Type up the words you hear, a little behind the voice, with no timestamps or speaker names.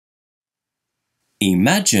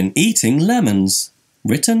Imagine Eating Lemons,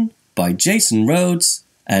 written by Jason Rhodes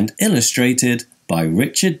and illustrated by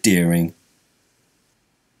Richard Deering.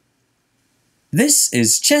 This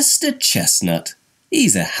is Chester Chestnut.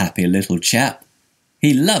 He's a happy little chap.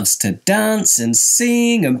 He loves to dance and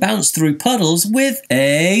sing and bounce through puddles with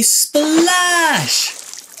a splash.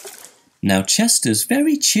 Now Chester's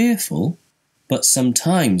very cheerful, but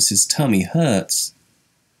sometimes his tummy hurts.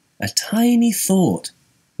 A tiny thought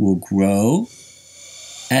will grow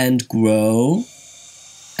and grow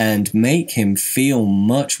and make him feel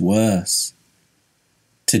much worse.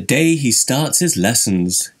 Today he starts his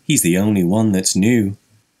lessons. He's the only one that's new.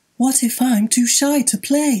 What if I'm too shy to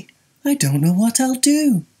play? I don't know what I'll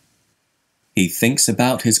do. He thinks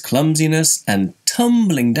about his clumsiness and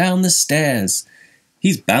tumbling down the stairs.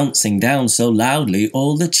 He's bouncing down so loudly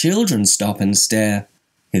all the children stop and stare.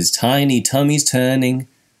 His tiny tummy's turning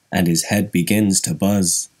and his head begins to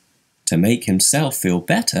buzz. To make himself feel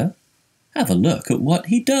better, have a look at what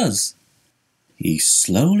he does. He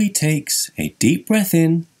slowly takes a deep breath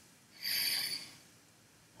in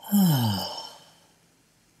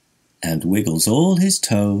and wiggles all his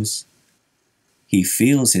toes. He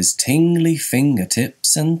feels his tingly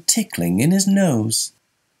fingertips and tickling in his nose.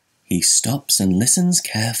 He stops and listens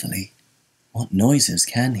carefully. What noises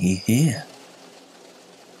can he hear?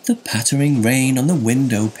 The pattering rain on the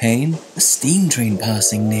window pane, a steam train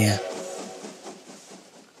passing near.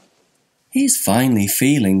 He's finally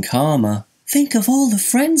feeling calmer. Think of all the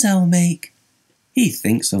friends I'll make. He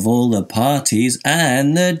thinks of all the parties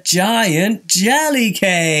and the giant jelly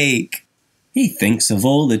cake. He thinks of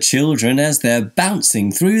all the children as they're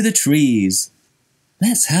bouncing through the trees.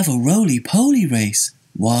 Let's have a roly-poly race.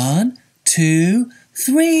 1, 2,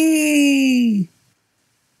 3.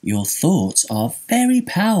 Your thoughts are very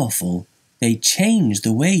powerful. They change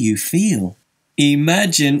the way you feel.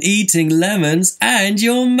 Imagine eating lemons and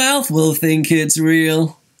your mouth will think it's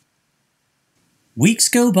real. Weeks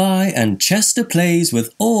go by and Chester plays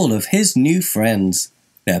with all of his new friends.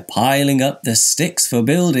 They're piling up the sticks for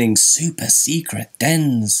building super secret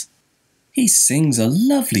dens. He sings a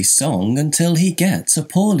lovely song until he gets a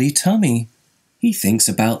poorly tummy. He thinks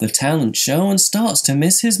about the talent show and starts to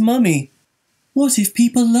miss his mummy. What if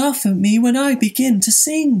people laugh at me when I begin to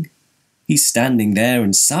sing? He's standing there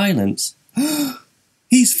in silence.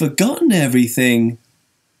 He's forgotten everything.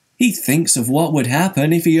 He thinks of what would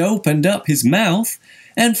happen if he opened up his mouth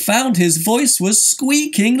and found his voice was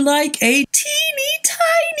squeaking like a teeny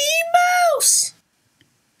tiny mouse.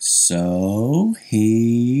 So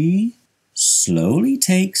he slowly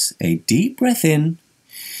takes a deep breath in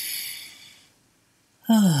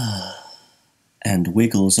and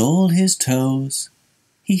wiggles all his toes.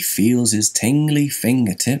 He feels his tingly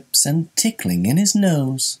fingertips and tickling in his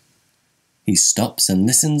nose. He stops and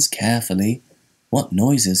listens carefully. What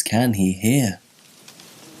noises can he hear?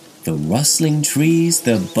 The rustling trees,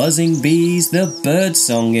 the buzzing bees, the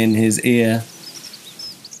birdsong in his ear.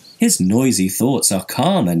 His noisy thoughts are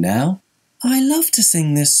calmer now. I love to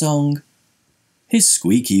sing this song. His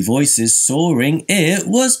squeaky voice is soaring. It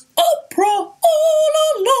was opera all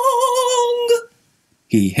along.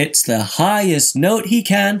 He hits the highest note he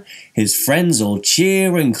can. His friends all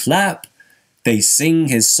cheer and clap. They sing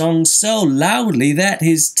his song so loudly that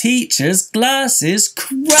his teacher's glasses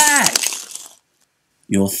crack.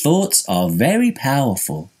 Your thoughts are very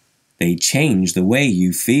powerful. They change the way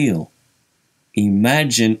you feel.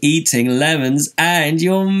 Imagine eating lemons and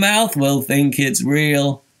your mouth will think it's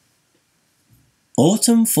real.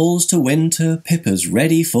 Autumn falls to winter, Pippa's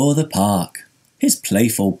ready for the park. His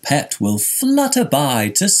playful pet will flutter by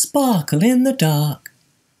to sparkle in the dark.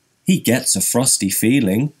 He gets a frosty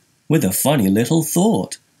feeling with a funny little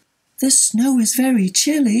thought. The snow is very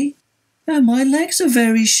chilly and my legs are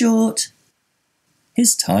very short.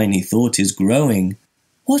 His tiny thought is growing.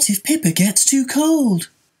 What if Pippa gets too cold?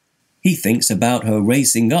 He thinks about her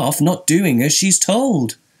racing off, not doing as she's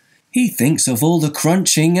told. He thinks of all the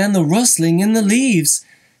crunching and the rustling in the leaves.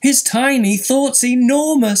 His tiny thought's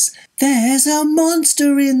enormous. There's a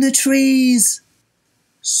monster in the trees.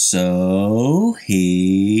 So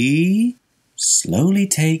he slowly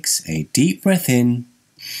takes a deep breath in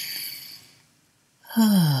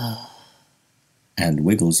and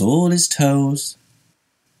wiggles all his toes.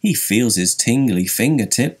 He feels his tingly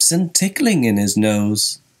fingertips and tickling in his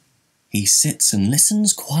nose. He sits and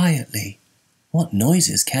listens quietly. What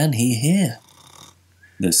noises can he hear?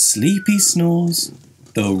 The sleepy snores,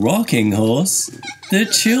 the rocking horse, the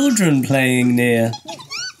children playing near.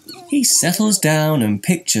 He settles down and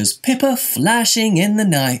pictures Pippa flashing in the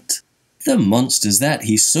night. The monsters that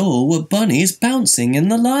he saw were bunnies bouncing in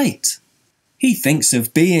the light. He thinks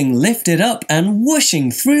of being lifted up and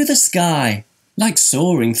whooshing through the sky, like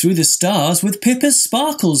soaring through the stars with Pippa's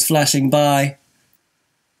sparkles flashing by.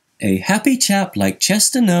 A happy chap like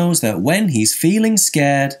Chester knows that when he's feeling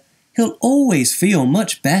scared, he'll always feel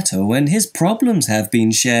much better when his problems have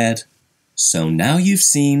been shared. So now you've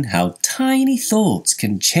seen how tiny thoughts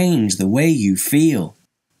can change the way you feel.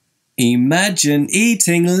 Imagine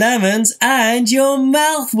eating lemons and your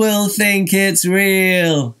mouth will think it's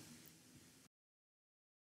real.